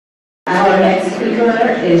next speaker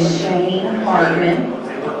is Shane Hartman,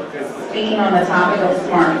 speaking on the topic of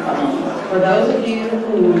smartphones. For those of you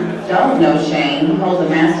who don't know Shane, he holds a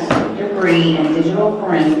master's degree in digital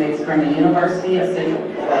forensics from the University of Central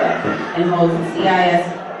Florida and holds a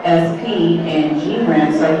CISSP and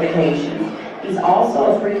GRAM certification. He's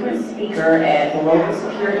also a frequent speaker at the local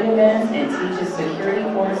security events and teaches security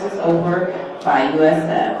courses over by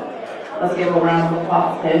USF. Let's give a round of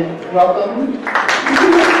applause. Welcome.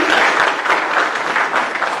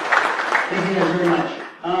 Thank you guys very much.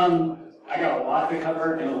 I got a lot to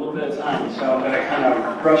cover in a little bit of time, so I'm going to kind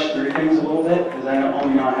of brush through things a little bit because I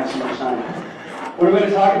only know I have so much time. What I'm going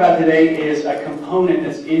to talk about today is a component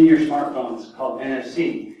that's in your smartphones called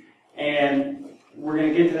NFC. And we're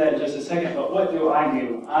going to get to that in just a second, but what do?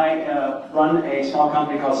 I run a small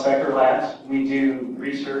company called Spectre Labs. We do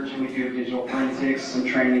research and we do digital forensics, some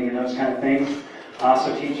training and those kind of things. I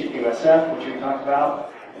also teach at USF, which we talked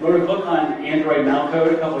about. I wrote a book on Android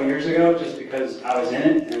malcode a couple of years ago just because I was in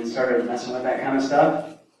it and started messing with that kind of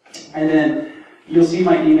stuff. And then you'll see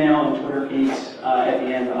my email and Twitter feeds at the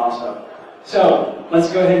end also. So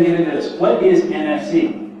let's go ahead and get into this. What is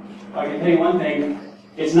NFC? Well, I can tell you one thing,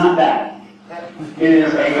 it's not that. It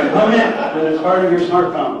is a component that is part of your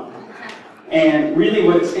smartphone. And really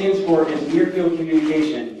what it stands for is near field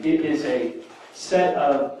communication. It is a set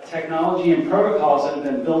of technology and protocols that have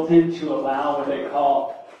been built in to allow what they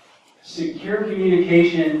call secure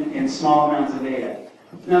communication in small amounts of data.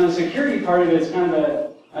 Now the security part of it is kind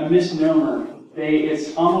of a misnomer.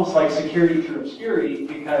 It's almost like security through obscurity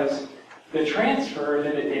because the transfer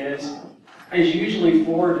that it is usually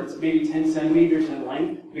forward, it's maybe 10 centimeters in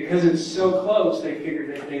length. Because it's so close, they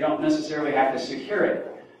figured that they don't necessarily have to secure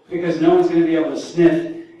it. Because no one's going to be able to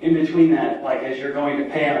sniff in between that, like as you're going to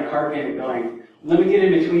pay on a car payment going, let me get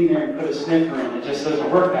in between there and put a sniffer in. It just doesn't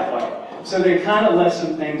work that way. So they kind of left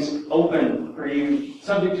some things open for you,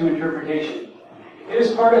 subject to interpretation. It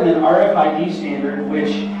is part of an RFID standard, which,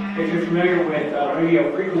 if you're familiar with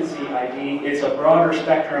radio frequency ID, it's a broader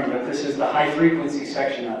spectrum, but this is the high frequency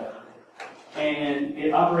section of it. And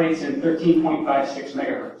it operates in 13.56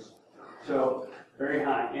 megahertz. So, very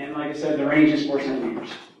high. And like I said, the range is 4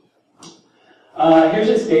 centimeters. Here's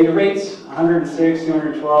its data rates, 106,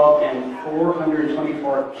 212, and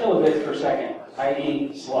 424 kilobits per second,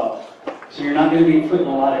 i.e. slow. So you're not going to be putting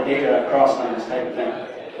a lot of data across on this type of thing.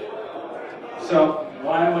 So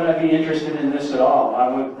why would I be interested in this at all?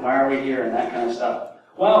 Why are we here and that kind of stuff?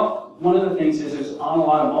 Well, one of the things is it's on a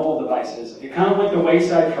lot of mobile devices. It kind of went the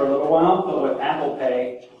wayside for a little while, but with Apple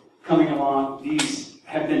Pay coming along, these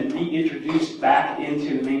have been reintroduced back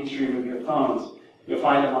into the mainstream of your phones. You'll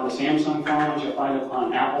find them on the Samsung phones, you'll find them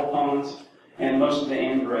on Apple phones, and most of the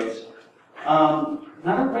Androids.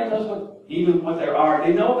 Not everybody knows even what there are.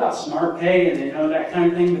 They know about Smart Pay and they know that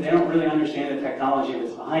kind of thing, but they don't really understand the technology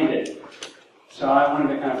that's behind it. So I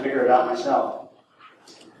wanted to kind of figure it out myself.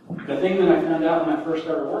 The thing that I found out when I first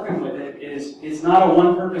started working with it is it's not a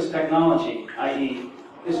one-purpose technology, i.e.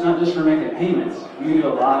 it's not just for making payments. You can do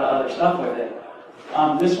a lot of other stuff with it.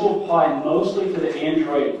 This will apply mostly to the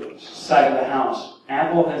Android side of the house.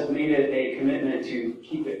 Apple has made it a commitment to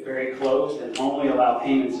keep it very closed and only allow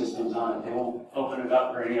payment systems on it. They won't open it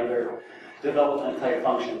up for any other development type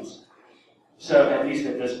functions. So at least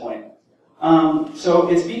at this point. So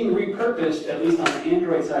it's being repurposed, at least on the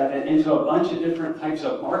Android side of it, into a bunch of different types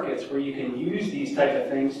of markets where you can use these type of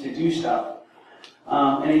things to do stuff.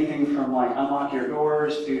 Anything from like unlock your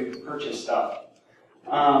doors to purchase stuff.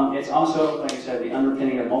 It's also, like I said, the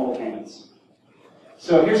underpinning of mobile payments.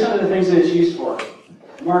 So here's some of the things that it's used for.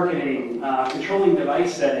 Marketing, controlling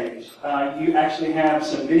device settings. You actually have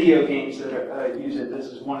some video games that use it. This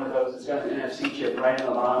is one of those. It's got an NFC chip right in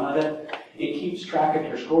the bottom of it. It keeps track of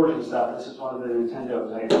your scores and stuff. This is one of the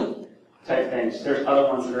Nintendo type things. There's other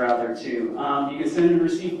ones that are out there too. You can send and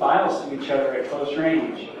receive files to each other at close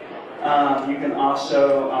range. You can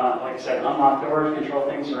also, like I said, unlock doors, control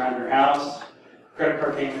things around your house, credit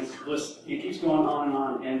card payments. It keeps going on and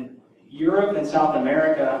on. And Europe and South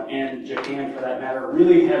America and Japan, for that matter,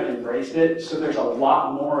 really have embraced it. So there's a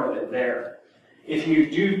lot more of it there. If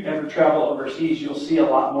you do ever travel overseas, you'll see a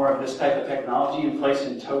lot more of this type of technology in place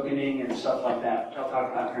in tokening and stuff like that, which I'll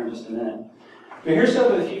talk about here in just a minute. But here's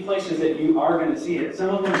some of the few places that you are going to see it. Some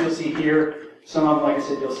of them you'll see here. Some of them, like I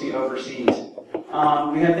said, you'll see overseas.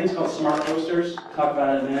 We have things called smart posters. I'll talk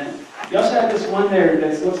about it in a minute. You also have this one there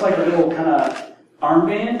that looks like a little kind of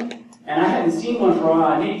armband. And I hadn't seen one for a while.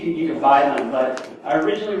 I knew you could buy them, but I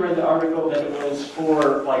originally read the article that it was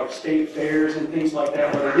for like state fairs and things like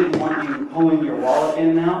that, where they didn't want you pulling your wallet in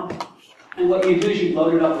and out. And what you do is you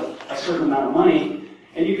load it up with a certain amount of money,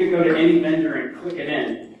 and you could go to any vendor and click it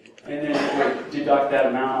in. and then it would deduct that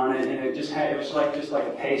amount on it, and it was like just like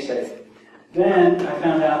a pay safe. Then I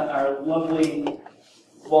found out our lovely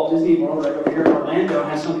Walt Disney World right over here in Orlando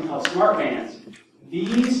has something called smart bands.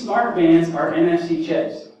 These smart bands are NFC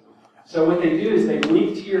chips. So what they do is they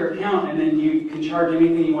link to your account, and then you can charge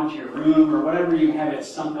anything you want to your room or whatever you have it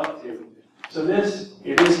sunk up to. So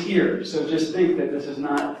it is here. So just think that this is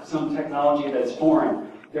not some technology that's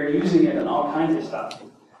foreign. They're using it in all kinds of stuff.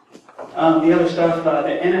 The other stuff,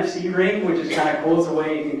 the NFC ring, which is kind of cool. It's a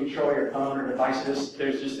way you can control your phone or devices.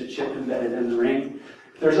 There's just a chip embedded in the ring.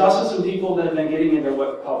 There's also some people that have been getting into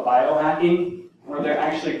what's called biohacking, where they're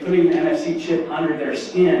actually putting the NFC chip under their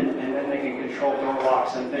skin, and then they can control door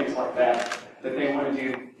locks and things like that they want to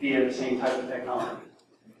do via the same type of technology.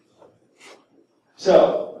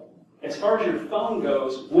 So, as far as your phone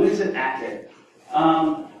goes, when is it active?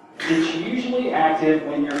 It's usually active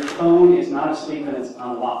when your phone is not asleep and it's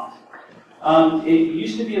unlocked. It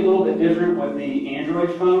used to be a little bit different with the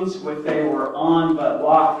Android phones. If they were on but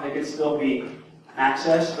locked, they could still be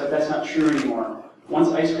accessed, but that's not true anymore. Once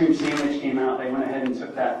Ice Cream Sandwich came out, they went ahead and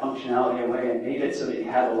took that functionality away and made it so that you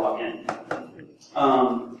had to log in.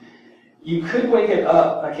 You could wake it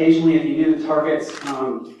up occasionally if you knew the targets,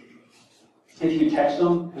 if you text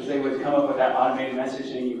them, because they would come up with that automated message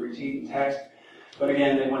saying you received the text. But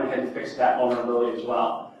again, they went ahead and fixed that vulnerability as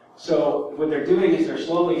well. So what they're doing is they're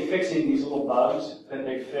slowly fixing these little bugs that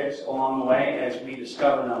they fixed along the way as we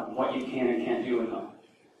discover them, what you can and can't do with them.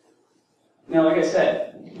 Now, like I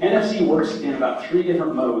said, NFC works in about 3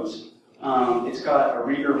 different modes. It's got a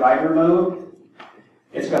reader-writer mode.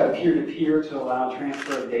 It's got a peer-to-peer to allow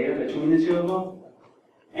transfer of data between the two of them.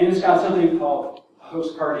 And it's got something called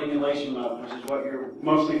host card emulation mode, which is what you're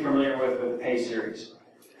mostly familiar with the Pay series.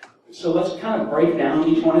 So let's kind of break down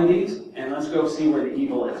each one of these, and let's go see where the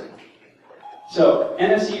evil is. So,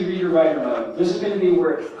 NFC reader-writer mode. This is going to be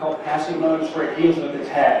where it's called passive mode. It's where it deals with the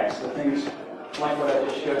tags, the things like what I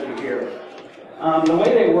just showed you here. The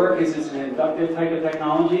way they work is it's an inductive type of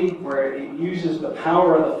technology where it uses the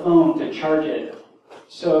power of the phone to charge it.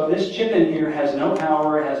 So this chip in here has no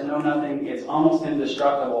power, it has no nothing, it's almost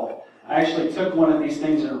indestructible. I actually took one of these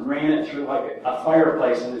things and ran it through like a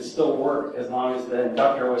fireplace, and it still worked as long as the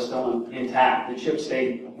inductor was still intact. The chip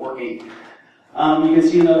stayed working. You can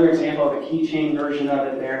see another example of the keychain version of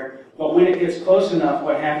it there. But when it gets close enough,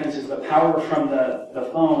 what happens is the power from the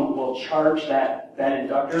phone will charge that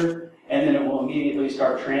inductor, and then it will immediately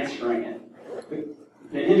start transferring it.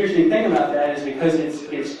 The interesting thing about that is because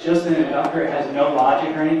it's just an inductor, it has no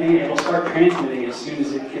logic or anything, it will start transmitting as soon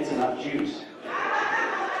as it gets enough juice.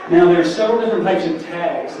 Now there's several different types of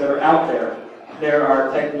tags that are out there. There are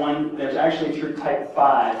type 1, there's actually through type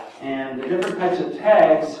 5, and the different types of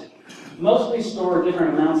tags mostly store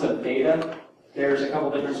different amounts of data. There's a couple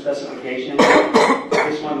different specifications.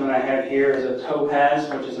 This one that I have here is a Topaz,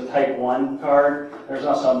 which is a type 1 card. There's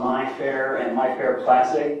also a MyFair and MyFair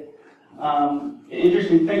Classic. The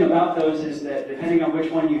interesting thing about those is that depending on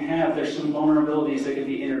which one you have, there's some vulnerabilities that can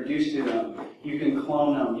be introduced to them. You can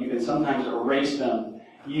clone them. You can sometimes erase them.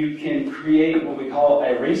 You can create what we call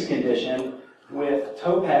a race condition with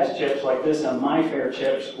Topaz chips like this and MyFair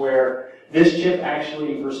chips, where this chip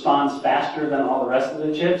actually responds faster than all the rest of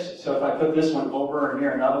the chips. So if I put this one over or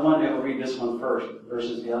near another one, it will read this one first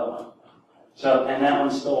versus the other one. So, and that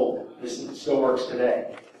one still works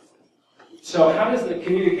today. So how does the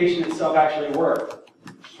communication itself actually work?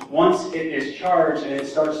 Once it is charged and it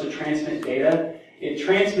starts to transmit data, it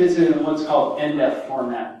transmits it in what's called NDEF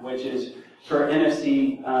format, which is for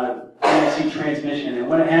NFC transmission. And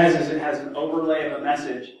what it has is it has an overlay of a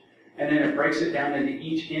message, and then it breaks it down into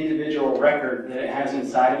each individual record that it has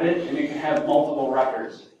inside of it, and it can have multiple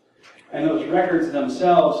records. And those records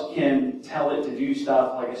themselves can tell it to do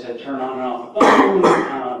stuff, like I said, turn on and off the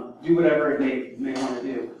phone, do whatever it may want to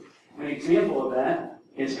do. An example of that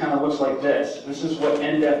kind of looks like this. This is what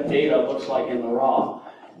NDEF data looks like in the raw.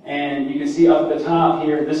 And you can see up at the top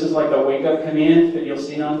here, this is like the wake up command that you'll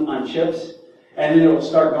see on chips. And then it will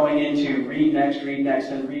start going into read next, and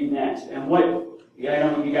read next. And I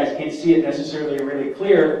know you guys can't see it necessarily really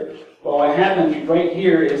clear, but what happens right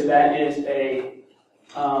here is that is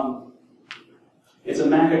it's a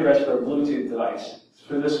MAC address for a Bluetooth device.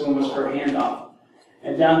 So this one was for handoff.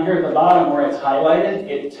 And down here at the bottom where it's highlighted,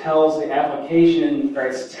 it tells the application, or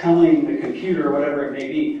it's telling the computer, or whatever it may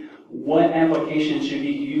be, what application should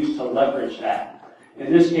be used to leverage that.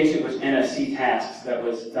 In this case, it was NFC tasks that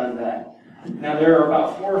was done that. Now, there are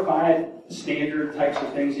about 4 or 5 standard types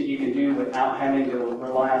of things that you can do without having to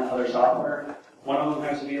rely on other software. One of them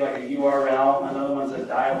has to be like a URL, another one's a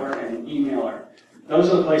dialer, and an emailer. Those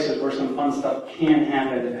are the places where some fun stuff can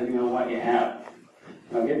happen depending on what you have.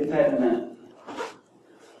 I'll get to that in a minute.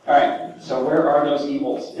 All right, so where are those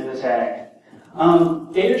evils in the tag?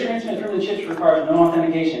 Data transmit from the chips requires no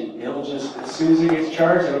authentication. It'll just, as soon as it gets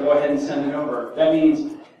charged, it'll go ahead and send it over. That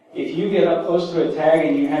means if you get up close to a tag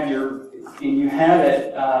and you have your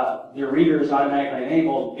reader is automatically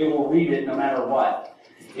enabled, it will read it no matter what.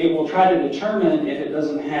 It will try to determine if it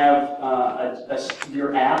doesn't have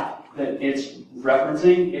your app that it's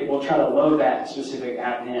referencing, it will try to load that specific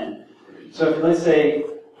app in. So if, let's say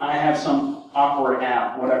I have some awkward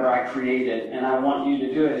app, whatever I created, and I want you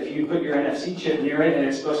to do it, if you put your NFC chip near it and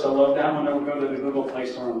it's supposed to load that one, it will go to the Google Play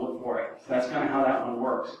Store and look for it. So that's kind of how that one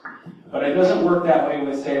works. But it doesn't work that way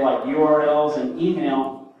with, say, like URLs and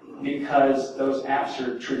email, because those apps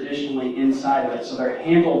are traditionally inside of it, so they're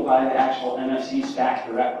handled by the actual NFC stack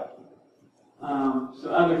directly. So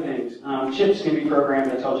other things. Chips can be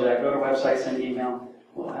programmed, I told you that. Go to websites, send email.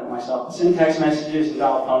 We'll have myself. Send text messages and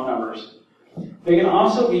dial phone numbers. They can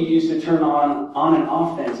also be used to turn on and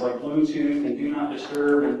off things like Bluetooth and Do Not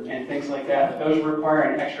Disturb and things like that. But those require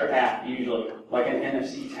an extra app usually, like an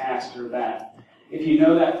NFC task or that. If you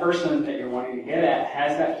know that person that you're wanting to get at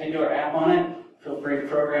has that particular app on it, feel free to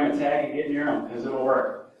program a tag and get near them because it'll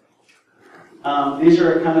work. These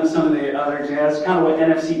are kind of some of the other examples. That's kind of what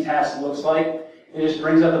NFC task looks like. It just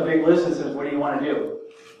brings up a big list and says, what do you want to do?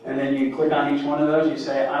 And then you click on each one of those, you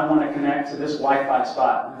say, I want to connect to this Wi-Fi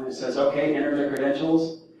spot. And it says, okay, enter the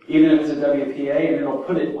credentials, even if it's a WPA, and it'll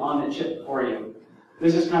put it on the chip for you.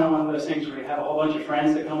 This is kind of one of those things where you have a whole bunch of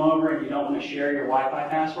friends that come over and you don't want to share your Wi-Fi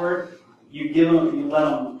password. You let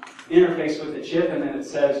them interface with the chip, and then it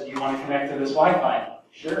says, do you want to connect to this Wi-Fi?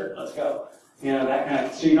 Sure, let's go. You know, that kind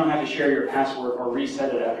of, so you don't have to share your password or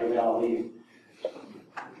reset it after they all leave.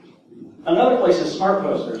 Another place is smart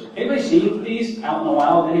posters. Anybody seen these out in the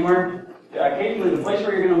wild anywhere? Occasionally, the place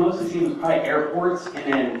where you're going to mostly see them is probably airports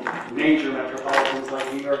and in major metropolitans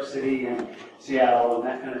like New York City and Seattle and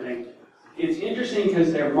that kind of thing. It's interesting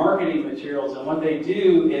because they're marketing materials, and what they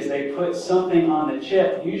do is they put something on the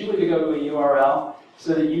chip, usually to go to a URL,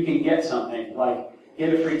 so that you can get something, like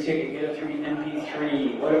get a free ticket, get a free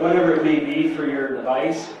MP3, whatever it may be for your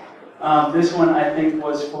device. This one, I think,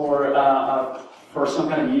 was for some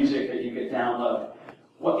kind of music that you could download.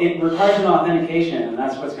 Well, it requires an authentication, and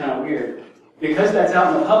that's what's kind of weird. Because that's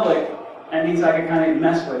out in the public, that means I can kind of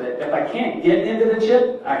mess with it. If I can't get into the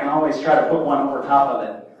chip, I can always try to put one over top of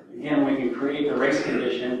it. Again, we can create the race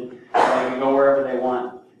condition, and they can go wherever they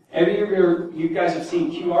want. You guys have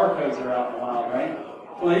seen QR codes that are out in the wild, right?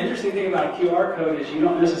 Well, the interesting thing about a QR code is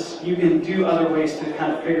you can do other ways to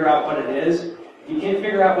kind of figure out what it is. You can't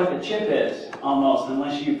figure out what the chip is, almost,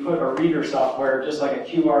 unless you put a reader software, just like a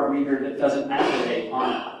QR reader that doesn't activate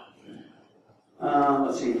on it.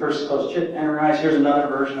 Let's see, first close chip enterize. Here's another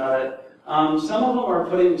version of it. Some of them are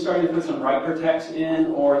starting to put some write protects in,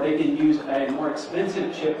 or they can use a more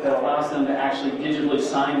expensive chip that allows them to actually digitally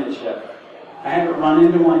sign the chip. I haven't run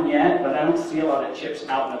into one yet, but I don't see a lot of chips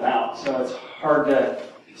out and about, so it's hard to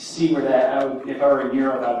see where that, if I were in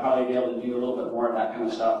Europe, I'd probably be able to do a little bit more of that kind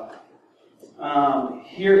of stuff.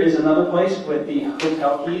 Here is another place with the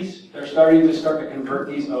hotel keys. They're starting to convert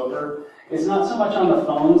these over. It's not so much on the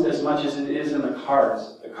phones as much as it is in the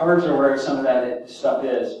cards. The cards are where some of that stuff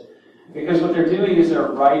is. Because what they're doing is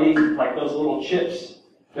they're writing, like those little chips,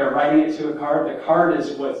 they're writing it to a card. The card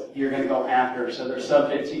is what you're going to go after. So they're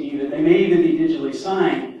subject to they may even be digitally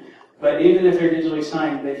signed, but even if they're digitally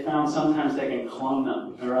signed, they found sometimes they can clone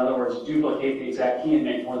them. Or in other words, duplicate the exact key and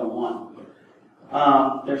make more than one.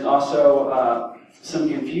 There's also some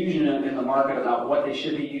confusion in the market about what they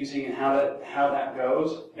should be using and how that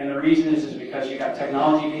goes. And the reason is because you got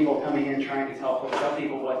technology people coming in trying to tell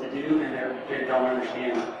people what to do, and they don't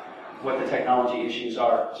understand what the technology issues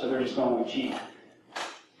are. So they're just going with cheap.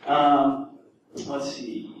 Let's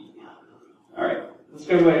see. All right, let's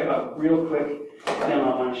go to a real quick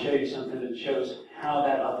demo. I want to show you something that shows how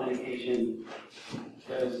that authentication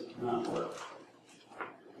does not work.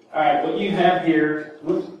 All right, what you have here,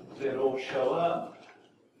 whoops, it'll show up.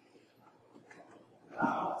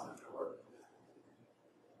 Oh, it's not going to work.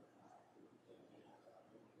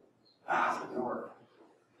 It's not going to work.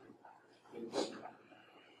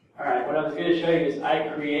 All right, what I was going to show you is I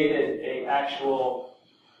created an actual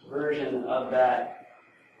version of that.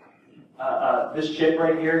 This chip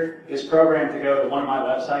right here is programmed to go to one of my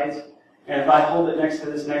websites. And if I hold it next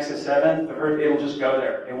to this Nexus 7, it'll just go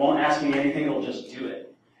there. It won't ask me anything, it'll just do it.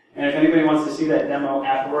 And if anybody wants to see that demo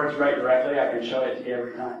afterwards, right directly, I can show it to you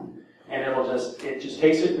every time. And it just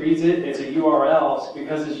takes it, reads it, it's a URL.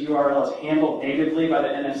 Because this URL is handled natively by the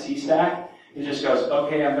NFC stack, it just goes,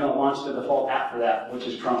 okay, I'm going to launch the default app for that, which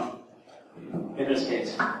is Chrome, in this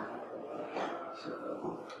case. So,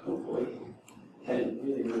 Hopefully, I didn't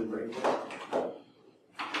really break it.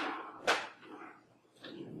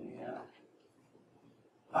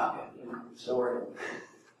 Okay, so we're all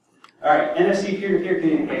right. NFC peer-to-peer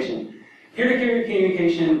communication. Peer-to-peer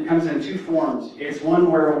communication comes in two forms. It's one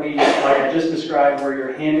where we, like I just described, where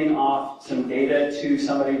you're handing off some data to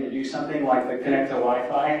somebody to do something, like the connect to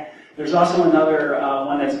Wi-Fi. There's also another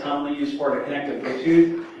one that's commonly used for to connect to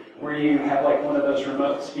Bluetooth, where you have like one of those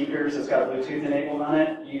remote speakers that's got Bluetooth enabled on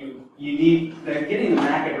it. They're getting the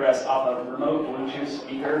MAC address off of a remote Bluetooth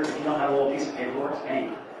speaker. If you don't have a little piece of paperwork, it's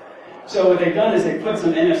pain. So what they've done is they put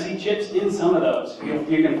some NFC chips in some of those.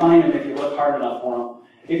 You can find them if you look hard enough for them.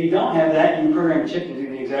 If you don't have that, you can program a chip to do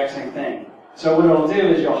the exact same thing. So what it'll do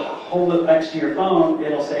is you'll hold it next to your phone.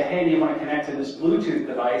 It'll say, hey, do you want to connect to this Bluetooth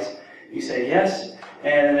device? You say yes,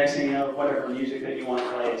 and the next thing you know, whatever music that you want to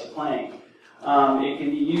play is playing. It can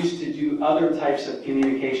be used to do other types of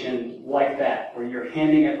communication like that, where you're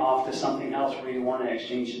handing it off to something else where you want to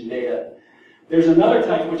exchange some data. There's another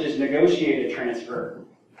type which is negotiated transfer.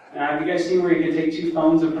 Now, have you guys seen where you can take two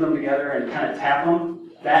phones and put them together and kind of tap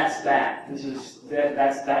them? That's that.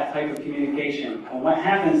 That's that type of communication. And what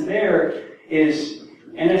happens there is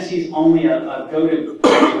NFC is only a go-to,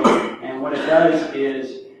 and what it does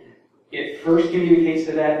is it first communicates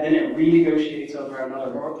to that, then it renegotiates over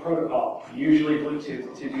another protocol, usually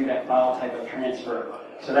Bluetooth, to do that file type of transfer.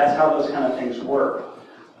 So that's how those kind of things work.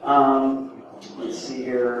 Let's see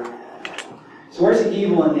here. So where's the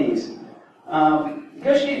evil in these?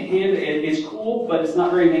 Negotiated hand is cool, but it's not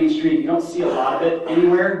very mainstream. You don't see a lot of it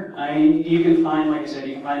anywhere. I mean, you can find, like I said,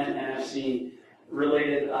 you can find an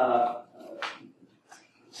NFC-related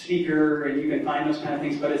speaker, and you can find those kind of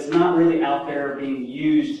things, but it's not really out there being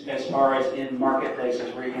used as far as in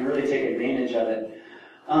marketplaces where you can really take advantage of it.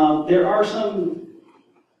 There are some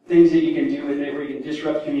things that you can do with it where you can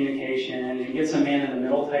disrupt communication and you can get some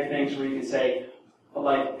man-in-the-middle type things where you can say,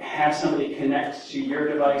 like, have somebody connect to your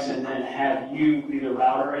device and then have you be the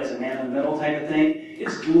router as a man-in-the-middle type of thing.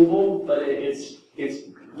 It's doable, but it's a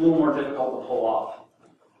little more difficult to pull off.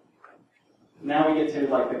 Now we get to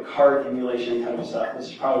like the card emulation type of stuff.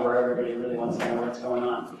 This is probably where everybody really wants to know what's going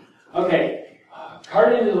on. Okay,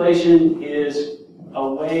 card emulation is a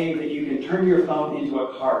way that you can turn your phone into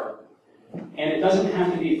a card. And it doesn't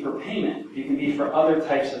have to be for payment. It can be for other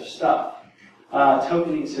types of stuff.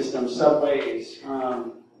 Tokening systems, subways,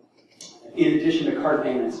 in addition to card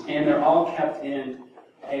payments. And they're all kept in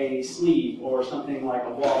a sleeve or something like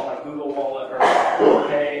a wallet, like Google Wallet or Apple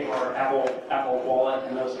Pay or Apple Wallet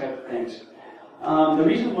and those type of things. The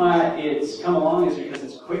reason why it's come along is because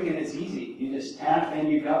it's quick and it's easy. You just tap and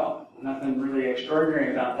you go. Nothing really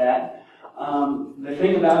extraordinary about that. The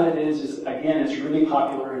thing about it is again, it's really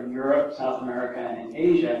popular in Europe, South America, and in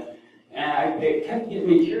Asia. And it kept getting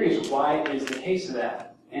me curious, why is the case of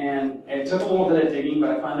that? And it took a little bit of digging, but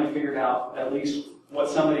I finally figured out at least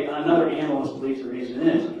what another analyst believes the reason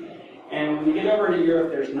is. And when you get over to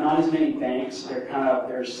Europe, there's not as many banks.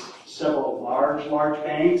 There's several large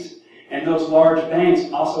banks. And those large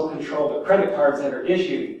banks also control the credit cards that are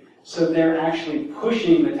issued. So they're actually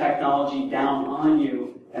pushing the technology down on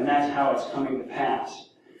you, and that's how it's coming to pass.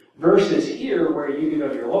 Versus here, where you can go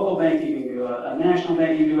to your local bank, you can go to a national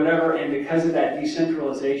bank, you can do whatever, and because of that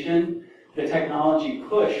decentralization, the technology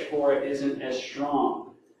push for it isn't as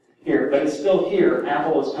strong here. But it's still here.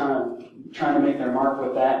 Apple is kind of trying to make their mark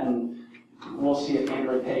with that, and we'll see if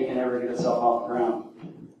Android Pay can ever get itself off the ground.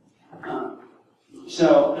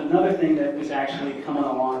 So another thing that is actually coming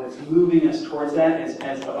along that's moving us towards that is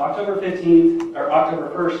as of October 15th, or October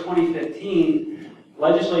 1st, 2015,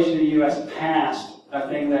 legislation in the U.S. passed a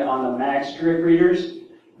thing that on the mag strip readers,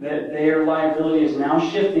 that their liability is now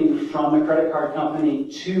shifting from the credit card company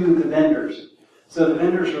to the vendors. So the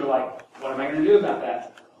vendors are like, what am I going to do about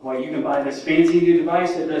that? Well, you can buy this fancy new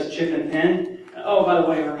device that does chip and pin. Oh, by the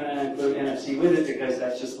way, we're going to include NFC with it because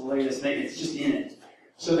that's just the latest thing. It's just in it.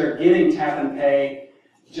 So they're getting tap and pay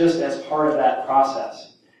just as part of that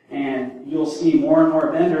process. And you'll see more and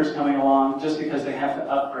more vendors coming along just because they have to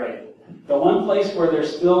upgrade. The one place where they're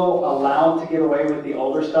still allowed to get away with the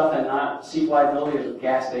older stuff and not seek liability is with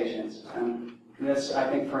gas stations. And this, I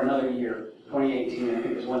think, for another year, 2018, I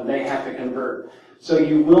think, is when they have to convert. So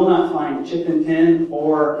you will not find chip and pin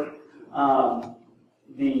or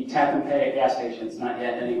the tap and pay at gas stations, not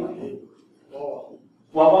yet anyway.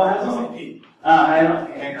 Wawa has them? I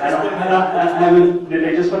haven't, did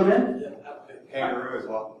they just put them in? Yeah, Kangaroo as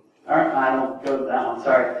well. Alright, I don't go to that one,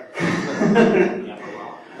 sorry.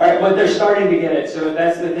 Alright, but they're starting to get it, so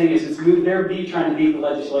that's the thing is, they're trying to beat the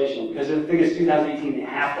legislation, because I think it's 2018, they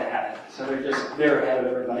have to have it, so they're ahead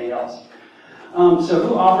of everybody else. So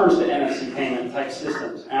who offers the NFC payment type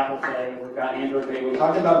systems? Apple Pay, we've got Android Pay. We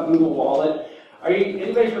talked about Google Wallet. Are you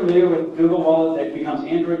anybody familiar with Google Wallet that becomes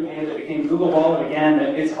Android Pay, that became Google Wallet again,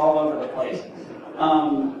 that it's all over the place?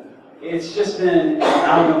 It's just been an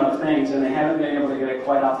amalgam of things, and they haven't been able to get it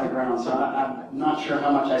quite off the ground, so I'm not sure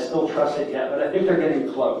how much I still trust it yet, but I think they're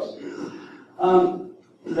getting close.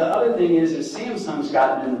 The other thing is Samsung's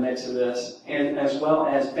gotten in the mix of this, and as well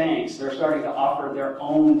as banks. They're starting to offer their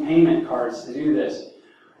own payment cards to do this.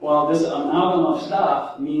 Well, this amalgam of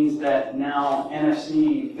stuff means that now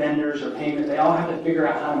NFC vendors or payment, they all have to figure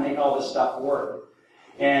out how to make all this stuff work.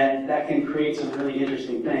 And that can create some really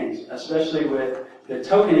interesting things, especially with the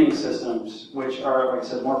tokening systems, which are, like I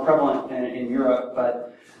said, more prevalent in Europe,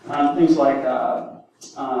 but things like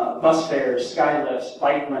bus fares, sky lifts,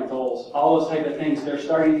 bike rentals, all those type of things, they're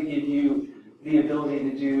starting to give you the ability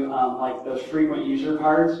to do like those frequent user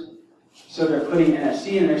cards. So they're putting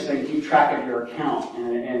NFC in there so they can keep track of your account,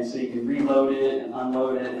 and so you can reload it and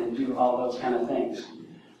unload it and do all those kind of things.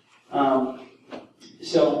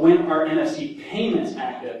 So when are NFC payments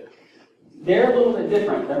active? They're a little bit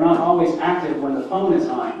different. They're not always active when the phone is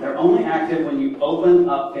on. They're only active when you open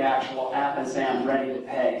up the actual app and say, I'm ready to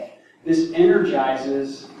pay. This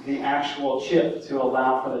energizes the actual chip to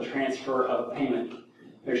allow for the transfer of payment.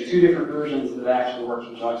 There's two different versions that actually works,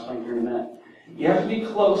 which I'll explain here in a minute. You have to be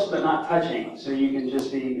close but not touching. So you can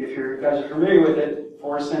just be, if you guys are familiar with it,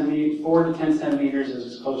 4 to 10 centimeters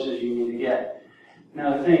is as close as you need to get.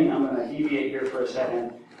 Now the thing, I'm going to deviate here for a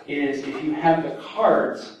second, is if you have the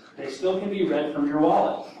cards, they still can be read from your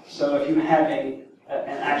wallet. So if you have an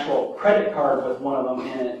actual credit card with one of them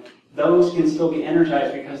in it, those can still be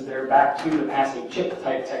energized because they're back to the passive chip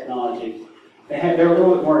type technology. They're a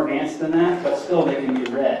little bit more advanced than that, but still they can be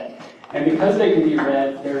read. And because they can be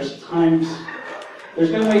read, there's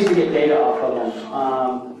been ways to get data off of them.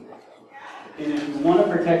 And if you want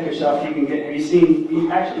to protect yourself, you can get, have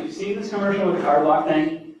you seen this commercial with the card lock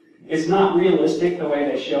thing? It's not realistic the way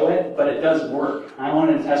they show it, but it does work. I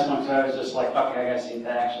wanted to test one, so I was just like, okay, I gotta see if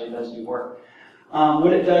that actually does do work.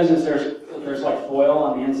 What it does is there's like foil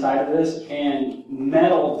on the inside of this, and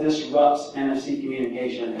metal disrupts NFC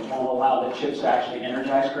communication. It won't allow the chips to actually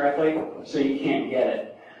energize correctly, so you can't get it.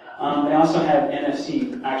 They also have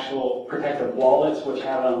NFC actual protective wallets, which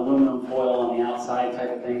have an aluminum foil on the outside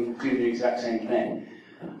type of thing, do the exact same thing.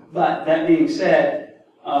 But that being said,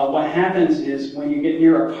 what happens is when you get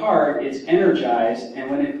near a card, it's energized,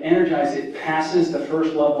 and when it's energized, it passes the first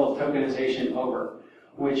level of tokenization over,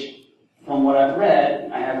 which, from what I've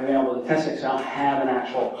read, I haven't been able to test it because I don't have an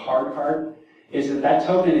actual card, is that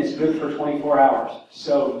token is good for 24 hours.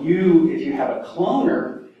 So if you have a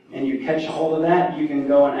cloner, and you catch hold of that, you can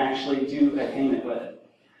go and actually do a payment with it.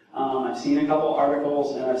 I've seen a couple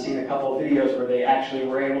articles and I've seen a couple of videos where they actually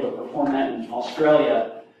were able to perform that in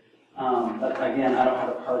Australia. But again, I don't have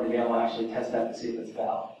a card to be able to actually test that to see if it's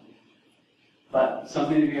valid. But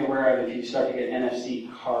something to be aware of if you start to get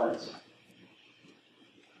NFC cards.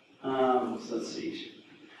 So let's see.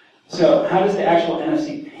 So how does the actual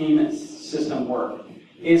NFC payment system work?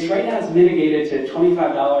 Right now it's mitigated to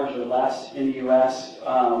 $25 or less in the US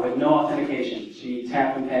with no authentication. So you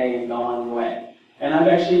tap and pay and go on your way. And I've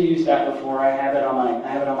actually used that before. I have it on my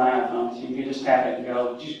iPhone. So you can just tap it and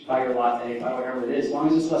go, just buy your latte, buy whatever it is, as long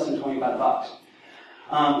as it's less than 25 bucks.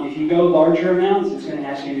 If you go larger amounts, it's going to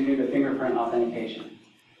ask you to do the fingerprint authentication.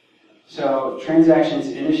 So transactions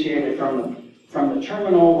initiated from the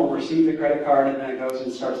terminal will receive the credit card, and then it goes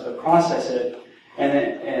and starts to process it.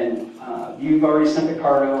 And you've already sent the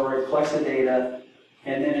card over, it collects the data,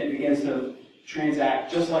 and then it begins to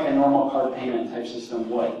transact just like a normal card payment type system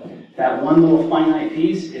would. That one little finite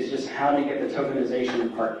piece is just how to get the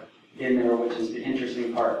tokenization part in there, which is the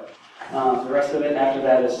interesting part. The rest of it after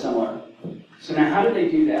that is similar. So now how do they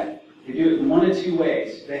do that? They do it in one of two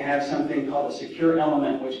ways. They have something called a secure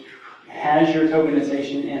element, which has your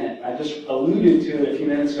tokenization in it. I just alluded to it a few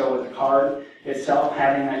minutes ago with the card itself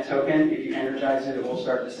having that token. If you energize it, it will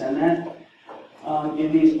start to send that.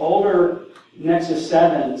 In these older Nexus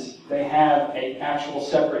 7s, they have an actual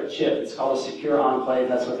separate chip. It's called a secure enclave.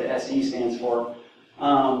 That's what the SE stands for.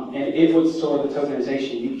 And it would store the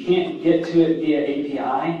tokenization. You can't get to it via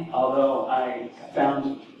API, although I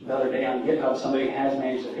found the other day on GitHub somebody has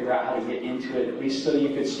managed to figure out how to get into it, at least so you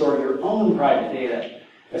could store your own private data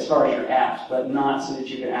as far as your apps, but not so that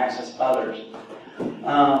you could access others.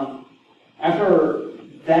 After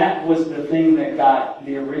that was the thing that got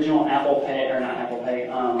the original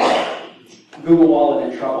Google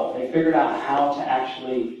Wallet in trouble. They figured out how to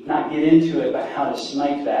actually not get into it, but how to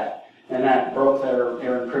snipe that. And that broke their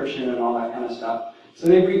encryption and all that kind of stuff. So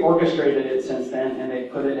they've re-orchestrated it since then, and they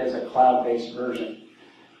put it as a cloud-based version.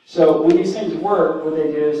 So when these things work, what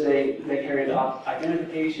they do is they carry the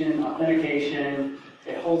identification, authentication,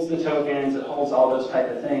 it holds the tokens, it holds all those type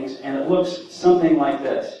of things, and it looks something like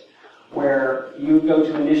this, where you go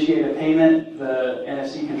to initiate a payment, the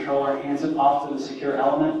NFC controller hands it off to the secure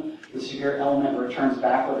element, the secure element returns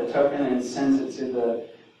back with a token and sends it to the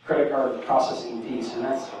credit card processing piece, and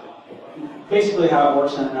that's basically how it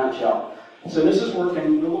works in a nutshell. So this has worked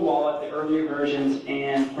in Google Wallet, the earlier versions,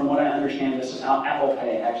 and from what I understand, this is how Apple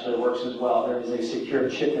Pay actually works as well. There is a secure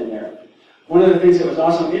chip in there. One of the things that was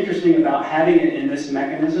also interesting about having it in this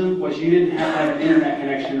mechanism was you didn't have to have an internet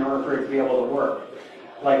connection in order for it to be able to work.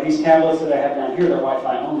 Like these tablets that I have down here, they're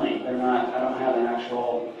Wi-Fi only. They're not, I don't have an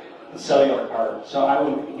actual cellular card. So I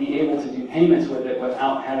would be able to do payments with it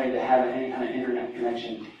without having to have any kind of internet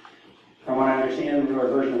connection. From what I understand, the newer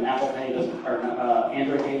version of Apple Pay doesn't, or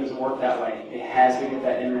Android Pay doesn't work that way. It has to get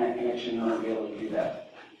that internet connection in order to be able to do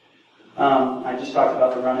that. I just talked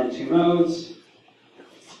about the run in two modes.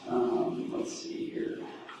 Let's see here.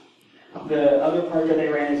 The other part that they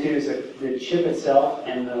ran into is the chip itself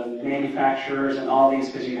and the manufacturers and all these,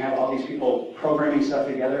 because you have all these people programming stuff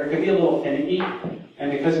together. It could be a little finicky,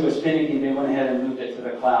 and because it was finicky, they went ahead and moved it to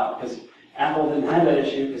the cloud, because Apple didn't have that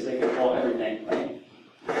issue because they control everything, right?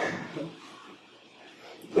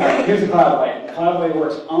 Alright, here's the CloudWay. The CloudWay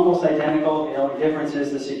works almost identical. The only difference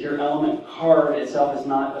is the secure element card itself is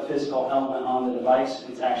not a physical element on the device.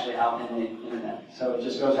 It's actually out in the internet. So it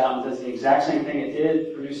just goes out and does the exact same thing it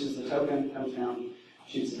did, produces the token, comes down,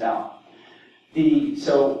 shoots it out.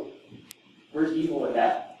 So where's evil with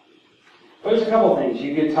that? Well, there's a couple of things.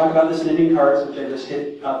 You could talk about the sniffing cards, which I just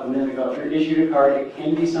hit up a minute ago. If you're issued a card, it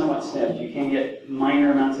can be somewhat sniffed. You can get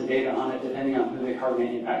minor amounts of data on it depending on who the card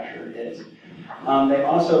manufacturer is. They've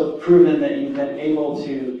also proven that you've been able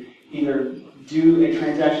to either do a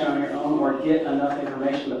transaction on your own or get enough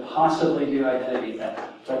information to possibly do identity theft.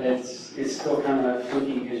 But it's still kind of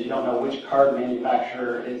tricky because you don't know which card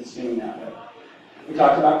manufacturer is doing that with. We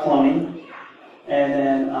talked about cloning. And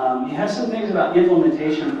then you have some things about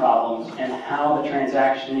implementation problems and how the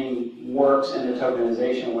transactioning works in the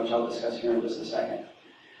tokenization, which I'll discuss here in just a second.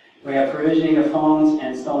 We have provisioning of phones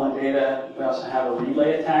and stolen data. We also have a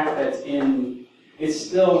relay attack that's it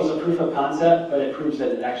still was a proof of concept, but it proves that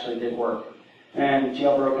it actually did work. And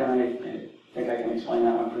jailbroken, I think I can explain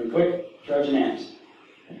that one pretty quick. Trojan apps.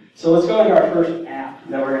 So let's go into our first app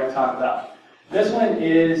that we're going to talk about. This one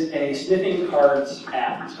is a sniffing cards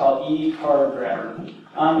app. It's called eCard Grabber.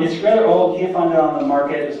 It's rather old, can't find it on the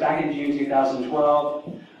market. It was back in June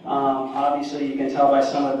 2012. Obviously, you can tell by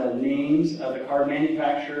some of the names of the card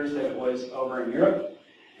manufacturers that it was over in Europe.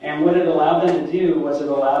 And what it allowed them to do was it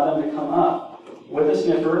allowed them to come up with a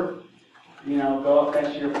sniffer, go up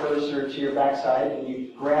next to your purse or to your backside, and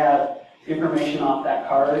you grab information off that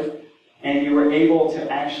card, and you were able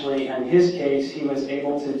to actually, in his case, he was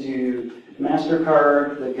able to do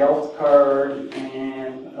MasterCard, the Gelt card,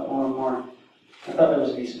 and one more. I thought that was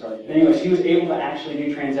a Visa card. But anyways, he was able to actually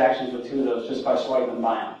do transactions with two of those just by swiping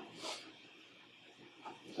by them.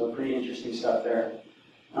 So pretty interesting stuff there.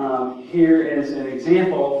 Here is an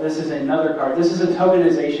example. This is another card. This is a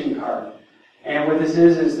tokenization card. And what this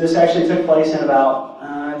is this actually took place in about,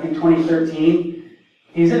 I think 2013.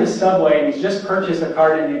 He's in a subway and he's just purchased a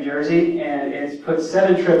card in New Jersey and it's put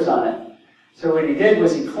 7 trips on it. So what he did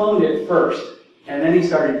was he cloned it first and then he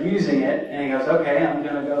started using it and he goes, okay, I'm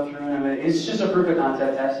going to go through and it's just a proof of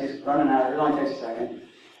concept test. He's running out. It only takes a second.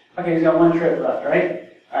 Okay, he's got 1 trip left,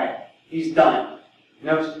 right? All right, he's done.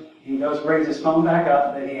 He brings his phone back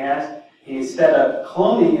up that he has. Instead of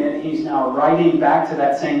cloning it, he's now writing back to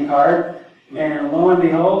that same card. And lo and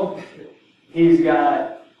behold, he's got,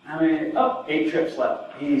 8 trips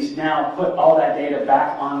left. He's now put all that data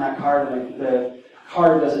back on that card, and the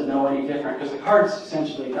card doesn't know any different because the card's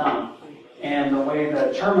essentially done. And the way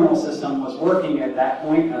the terminal system was working at that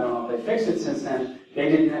point, I don't know if they fixed it since then, they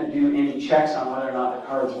didn't do any checks on whether or not the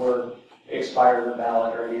cards were expired or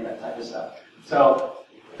valid or any of that type of stuff. So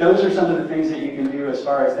those are some of the things that you can do as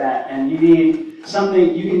far as that. And you need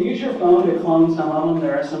something, you can use your phone to clone some of them.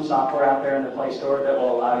 There is some software out there in the Play Store that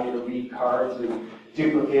will allow you to read cards and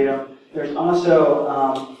duplicate them. There's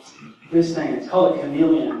also this thing, it's called a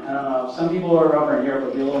chameleon. I don't know, some people who are over in Europe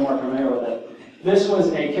would be a little more familiar with it. This was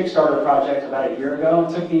a Kickstarter project about a year ago.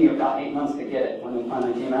 It took me about 8 months to get it when we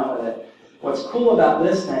finally came out with it. What's cool about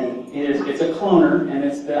this thing is it's a cloner, and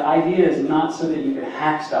the idea is not so that you can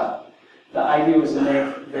hack stuff. The idea was to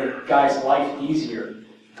make the guy's life easier.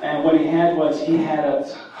 And what he had was, he had a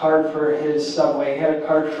card for his subway, he had a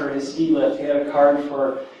card for his ski lift, he had a card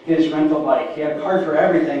for his rental bike, he had a card for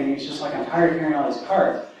everything, and he's just like, I'm tired of carrying all these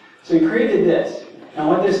cards. So he created this. And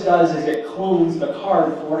what this does is it clones the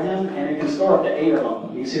card for him, and it can store up to 8 of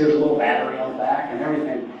them. You can see there's a little battery on the back and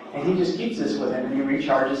everything. And he just keeps this with him, and he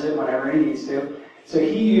recharges it whenever he needs to. So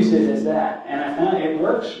he used it as that. And I found it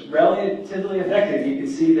works relatively effective. You can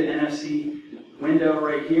see the NFC window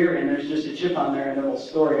right here, and there's just a chip on there, and it will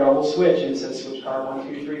store a little switch, and it says switch card 1,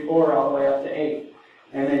 2, 3, 4, all the way up to 8.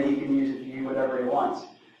 And then he can use it to view whatever he wants.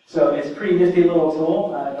 So it's a pretty nifty little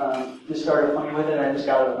tool. I've just started playing with it. I just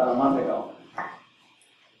got it about a month ago.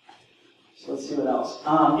 So let's see what else.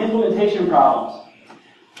 Implementation problems.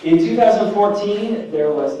 In 2014,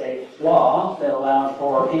 there was a flaw that allowed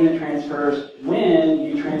for payment transfers when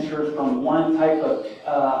you transferred from one type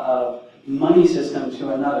of money system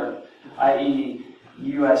to another, i.e.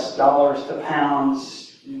 US dollars to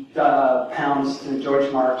pounds, pounds to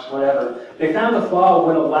Deutsche marks, whatever. They found the flaw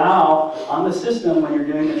would allow on the system when you're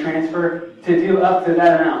doing the transfer to do up to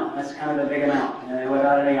that amount. That's kind of the big amount, and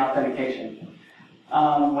without any authentication.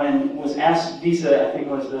 When was asked, Visa, I think,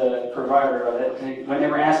 was the provider of it, when they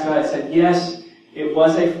were asked about it, said yes, it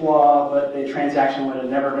was a flaw, but the transaction would have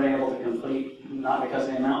never been able to complete, not because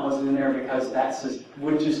the amount wasn't in there, because that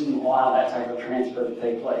would just allow that type of transfer to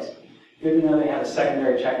take place. Even though they had a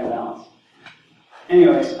secondary check and balance.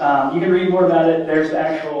 Anyways, you can read more about it. There's the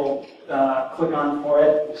actual click on for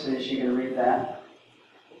it, so that you can read that.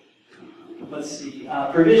 Let's see,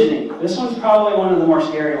 provisioning. This one's probably one of the more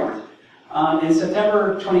scary ones. In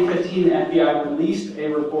September 2015, the FBI released a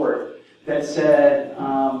report that said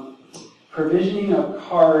provisioning of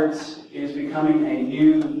cards is becoming a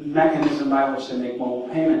new mechanism by which to make mobile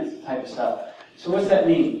payments type of stuff. So what's that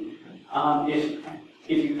mean?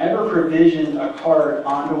 If you ever provisioned a card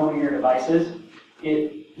onto one of your devices,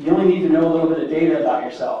 you only need to know a little bit of data about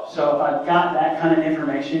yourself. So if I've got that kind of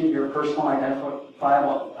information, your personal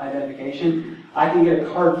identifiable identification, I can get a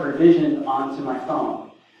card provisioned onto my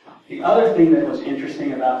phone. The other thing that was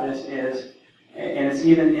interesting about this is, and it's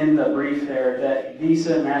even in the brief there, that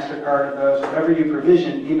Visa, MasterCard, those, whatever you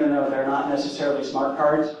provision, even though they're not necessarily smart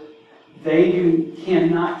cards, they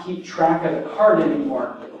cannot keep track of the card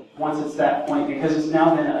anymore once it's that point, because it's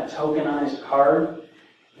now been a tokenized card.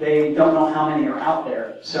 They don't know how many are out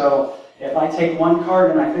there. So if I take one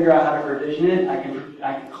card and I figure out how to provision it, I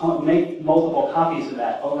can make multiple copies of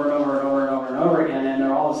that over and over and over and over and over again, and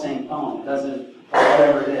they're all the same phone. It doesn't, or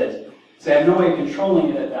whatever it is. So they have no way of controlling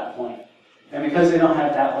it at that point. And because they don't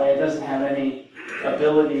have it that way, it doesn't have any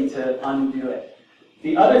ability to undo it.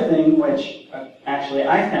 The other thing, which actually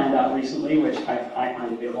I found out recently, which I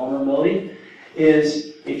find to be a vulnerability,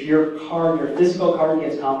 is if your physical card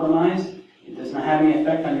gets compromised, it does not have any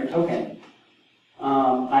effect on your token.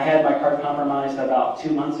 I had my card compromised about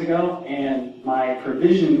 2 months ago, and my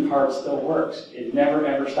provision card still works. It never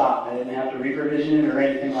ever stopped. I didn't have to re-provision it or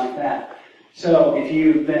anything like that. So if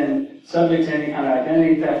you've been subject to any kind of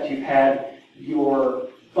identity theft, you've had your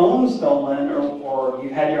phone stolen, or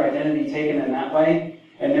you've had your identity taken in that way,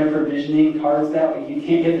 and they're provisioning cards that way, you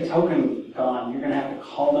can't get the token gone. You're going to have to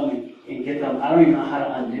call them and get them. I don't even know how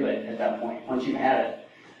to undo it at that point once you've had it.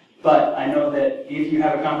 But I know that if you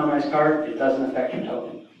have a compromised card, it doesn't affect your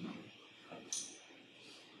token.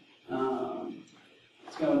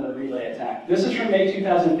 Let's go into the relay attack. This is from May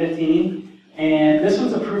 2015. And this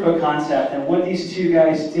was a proof of concept, and what these two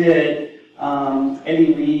guys did,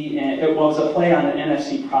 Eddie Lee, and it was a play on an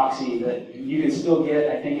NFC proxy that you can still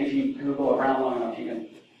get. I think if you Google around long enough,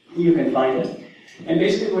 you can find it. And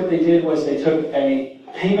basically what they did was they took a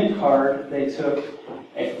payment card, they took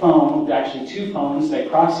a phone, actually 2 phones, they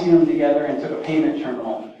proxied them together and took a payment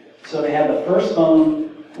terminal. So they had the first phone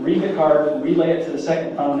read the card, relay it to the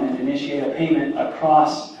second phone, and initiate a payment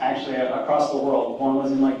across the world. One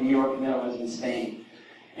was in New York and the other was in Spain.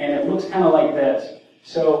 And it looks kind of like this.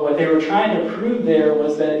 So what they were trying to prove there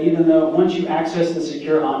was that even though once you access the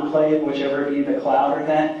secure enclave, whichever it be the cloud or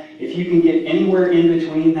that, if you can get anywhere in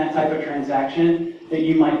between that type of transaction, that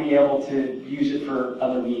you might be able to use it for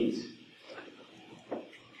other means.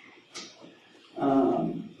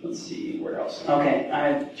 Let's see, where else? Okay,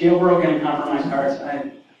 jailbroken and compromised cards.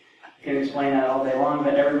 I can explain that all day long,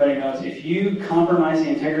 but everybody knows if you compromise the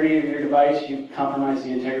integrity of your device, you compromise the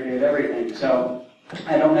integrity of everything. So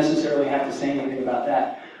I don't necessarily have to say anything about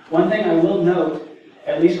that. One thing I will note,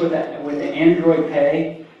 at least with the Android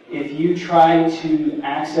Pay, if you try to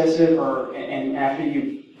access it and after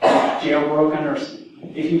you jailbroken, or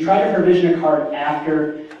if you try to provision a card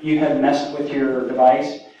after you have messed with your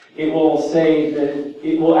device, it will say that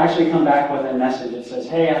it will actually come back with a message that says,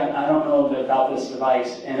 hey, I don't know about this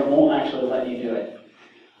device, and it won't actually let you do it.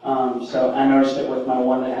 So I noticed it with my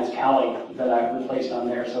one that has Kali that I replaced on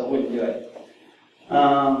there, so it wouldn't do it.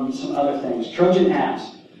 Some other things. Trojan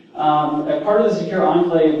apps. As part of the Secure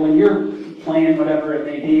Enclave, when you're playing whatever it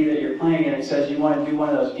may be that you're playing and it says you want to do one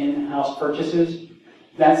of those in-house purchases,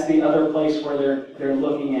 that's the other place where they're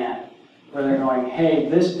looking at, where they're going, hey,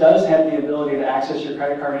 this does have the ability to access your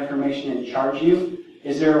credit card information and charge you.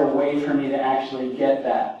 Is there a way for me to actually get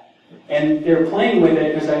that? And they're playing with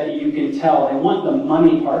it because you can tell. They want the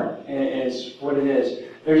money part is what it is.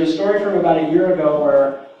 There's a story from about a year ago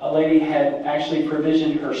where a lady had actually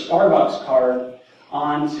provisioned her Starbucks card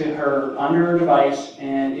under her device,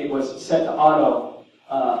 and it was set to auto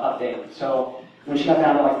update. So when she got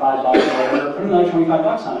down to like $5 or whatever, put another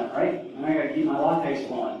 $25 on it, right? And I got to keep my lattes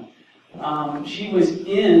flowing. She was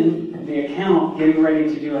in the account getting ready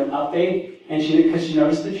to do an update, and because she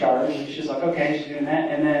noticed the charge, and she's like, okay, she's doing that,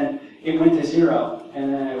 and then it went to 0,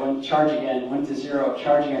 and then it went charge again, went to 0,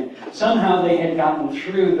 charge again. Somehow they had gotten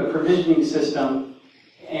through the provisioning system,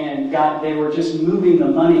 and they were just moving the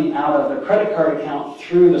money out of the credit card account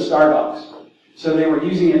through the Starbucks. So they were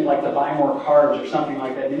using it like to buy more cards or something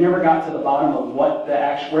like that. They never got to the bottom of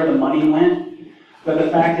where the money went. But the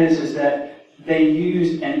fact is that they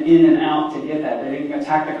used an in and out to get that. They didn't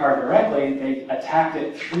attack the card directly. They attacked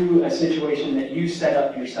it through a situation that you set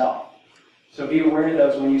up yourself. So be aware of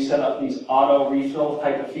those when you set up these auto refill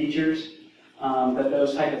type of features, that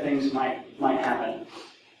those type of things might happen.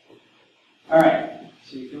 All right.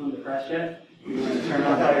 So you feeling depressed yet? You want to turn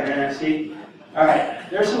off all your NFC? All right.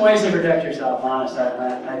 There's some ways to protect yourself, honest.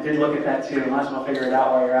 I did look at that too. Might as well figure it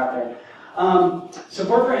out while you're out there.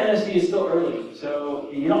 Support for NFC is still early, so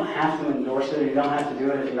you don't have to endorse it. You don't have to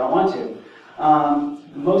do it if you don't want to.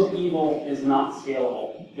 Most evil is not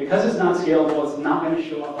scalable. Because it's not scalable, it's not going to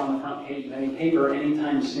show up on the front page of any paper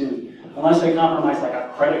anytime soon, unless they compromise like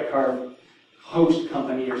a credit card host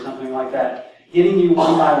company or something like that. Getting you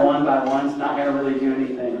one by one is not going to really do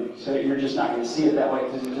anything. So you're just not going to see it that way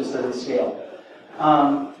because it just doesn't scale.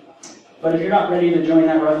 But if you're not ready to join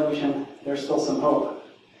that revolution, there's still some hope.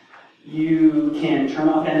 You can turn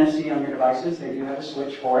off NFC on your devices. They do have a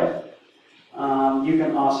switch for it. You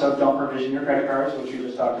can also don't provision your credit cards, which we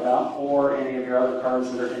just talked about, or any of your other cards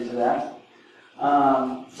that are into that.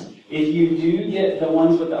 If you do get the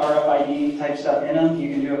ones with the RFID type stuff in them, you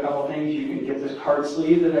can do a couple things. You can get this card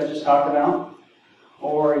sleeve that I just talked about.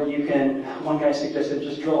 Or you can, one guy suggested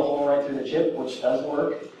just drill a hole right through the chip, which does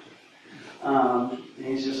work. And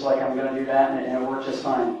he's just like, I'm going to do that, and it works just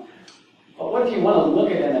fine. But what if you want to look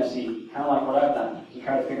at NFC, kind of like what I've done, to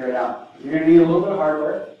try to figure it out? You're going to need a little bit of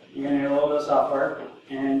hardware, you're going to need a little bit of software,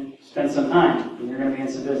 and spend some time, and you're going to be in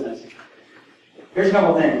some business. Here's a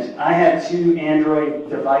couple things. I had 2 Android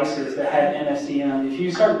devices that had NFC in them. If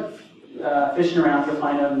you start fishing around to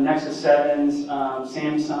find them, Nexus 7s,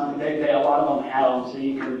 Samsung, a lot of them have them, so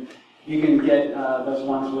you can get those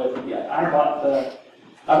ones with. Yeah, I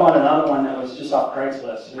bought another one that was just off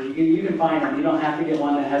Craigslist, so you can find them. You don't have to get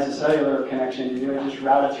one that has a cellular connection. You just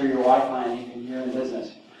route it through your Wi-Fi, and you're in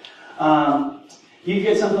business. You can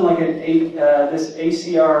get something like this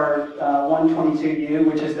ACR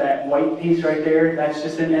 122U, which is that white piece right there. That's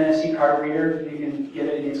just an NFC card reader. You can get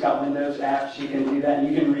it. It's got Windows apps. You can do that.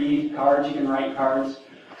 And you can read cards. You can write cards.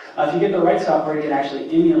 If you get the right software, you can actually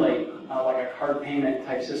emulate like a card payment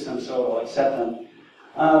type system, so it'll accept them.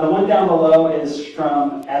 The one down below is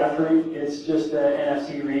from Adafruit. It's just an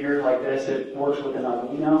NFC reader like this. It works with an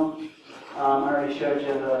Arduino. I already showed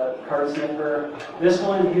you the card sniffer. This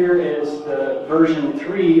one here is the version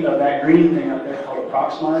 3 of that green thing up there called a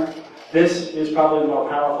Proxmark. This is probably the more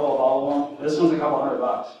powerful of all of them. This one's a couple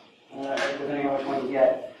 $100, depending on which one you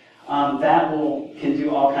get. That can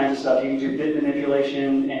do all kinds of stuff. You can do bit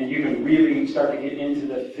manipulation, and you can really start to get into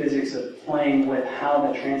the physics of playing with how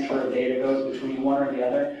the transfer of data goes between one or the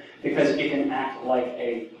other, because it can act like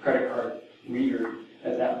a credit card reader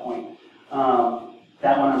at that point.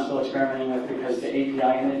 That one I'm still experimenting with because the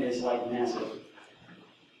API in it is like massive,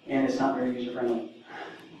 and it's not very user-friendly.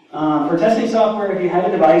 For testing software, if you have a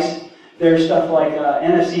device, there's stuff like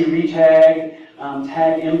NFC retag,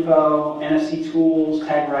 tag info, NFC tools,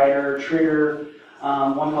 tag writer, trigger,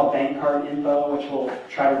 one called bank card info, which will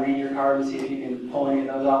try to read your card and see if you can pull any of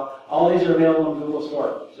those off. All these are available in Google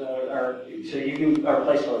Store, or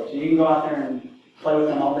Play Store, so you can go out there and play with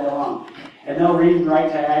them all day long. And they'll read and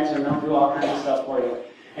write tags, and they'll do all kinds of stuff for you.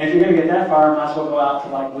 And if you're going to get that far, might as well go out to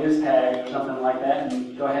like WizTag or something like that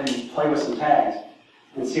and go ahead and play with some tags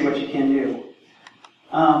and see what you can do.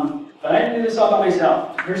 But I didn't do this all by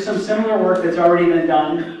myself. Here's some similar work that's already been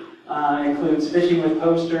done Includes phishing with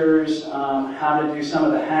posters, how to do some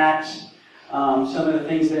of the hacks, some of the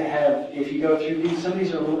things that have, if you go through these, some of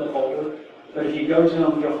these are a little bit older, but if you go to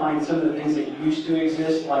them, you'll find some of the things that used to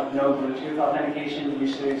exist, like no Bluetooth authentication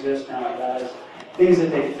used to exist, now it does. Things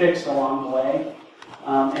that they fixed along the way.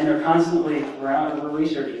 And they're constantly, we're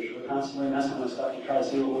researchers, we're constantly messing with stuff to try to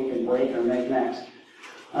see what we can break or make next.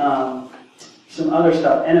 Some other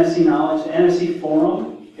stuff, NFC knowledge, the NFC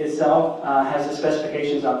forum itself has the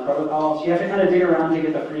specifications on protocols. You have to kind of dig around to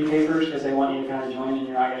get the free papers because they want you to kind of join, and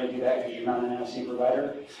you're not going to do that because you're not an NFC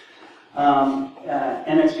provider.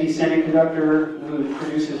 NXP Semiconductor, who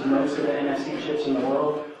produces most of the NFC chips in the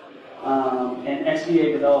world, and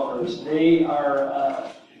XVA developers. They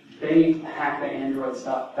hack the Android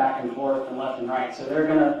stuff back and forth and left and right. So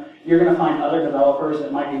you're gonna find other developers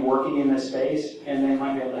that might be working in this space, and they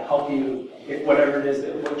might be able to help you get whatever it is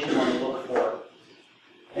what you want to look for.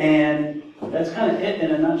 And that's kind of it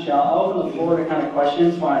in a nutshell. I'll open the floor to kind of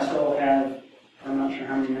questions while I still have, I'm not sure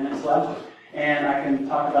how many minutes left. And I can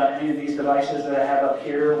talk about any of these devices that I have up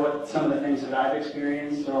here, what some of the things that I've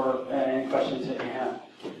experienced, or any questions that you have.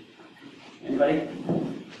 Anybody?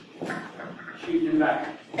 Shoot in the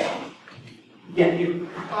back. Yeah, you.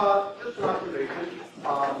 Just an observation.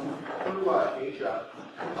 Through Asia,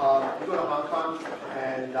 you go to Hong Kong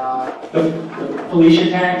and... The Felicia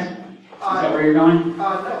tags? Is that where you're going? No.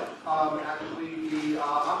 Actually, the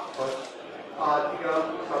octopus. To get on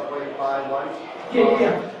the subway by lunch.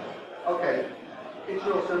 Yeah. Okay. It's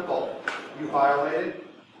real simple. You violated.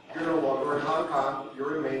 You're no longer in Hong Kong.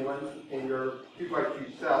 You're in mainland, and you're right to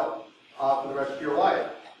sell for the rest of your life.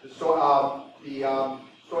 So the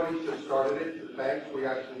Saudis just started it to the banks. We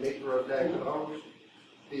actually make your own tags at home.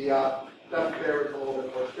 The theft there is a little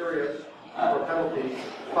bit more serious for penalties.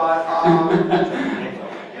 But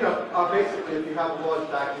basically, if you have laws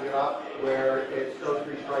backing it up, where it's no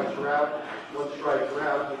 3 strikes you're out, 1 strike you're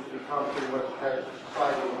out, you become pretty much a terrorist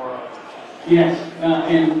society tomorrow. Yes,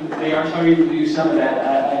 and they are starting to do some of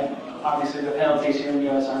that. Obviously, the penalties here in the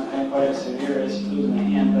U.S. aren't quite as severe as losing a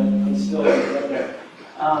hand, but it's still right there.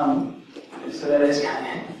 So that is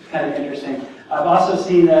kind of interesting. I've also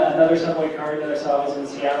seen another subway card that I saw was in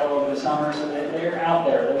Seattle over the summer, so they're out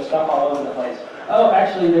there. There's stuff all over the place. Oh,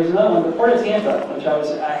 actually, there's another one, the Port of Tampa, which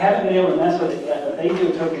I haven't been able to mess with it yet, but they do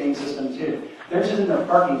a tokening system too. Theirs isn't a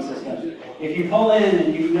parking system. If you pull in,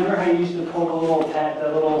 and you remember how you used to pull the little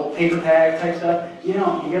paper tag type stuff, you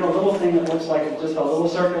get a little thing that looks like just a little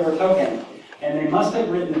circular token. And they must have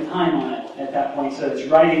written the time on it at that point, so it's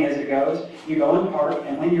writing as it goes. You go and park,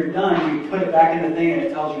 and when you're done, you put it back in the thing, and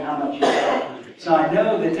it tells you how much you owe. So I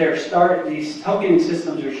know that these tokening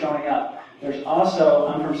systems are showing up. There's also,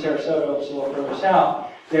 I'm from Sarasota, which is a little further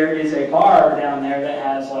south, there is a bar down there that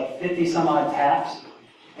has like 50 some odd taps,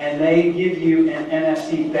 and they give you an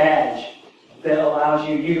NFC badge that allows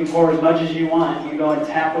you can pour as much as you want. You go and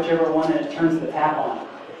tap whichever one, and it turns the tap on.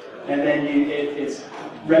 And then it's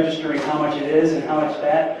registering how much it is and how much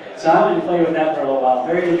that. So I went and played with that for a little while.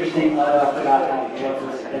 Very interesting. I forgot how to work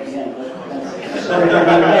with it again. But sorry for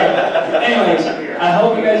another day. Anyways, I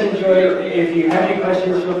hope you guys enjoy. If you have any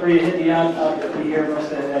questions, feel free to hit me up. I'll be here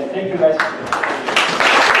most of the day. Thank you, guys.